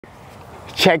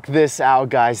Check this out,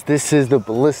 guys. This is the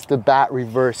Ballista Bat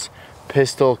reverse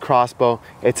pistol crossbow.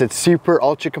 It's a super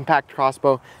ultra compact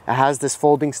crossbow. It has this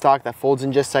folding stock that folds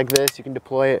in just like this. You can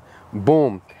deploy it,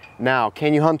 boom. Now,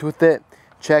 can you hunt with it?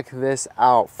 Check this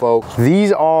out, folks.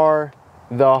 These are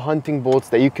the hunting bolts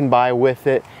that you can buy with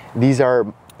it. These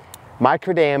are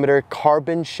micro diameter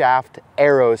carbon shaft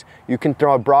arrows. You can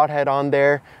throw a broadhead on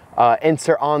there,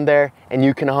 insert on there, and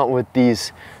you can hunt with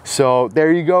these. So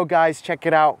there you go, guys. Check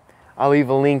it out. I'll leave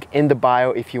a link in the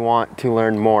bio if you want to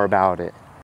learn more about it.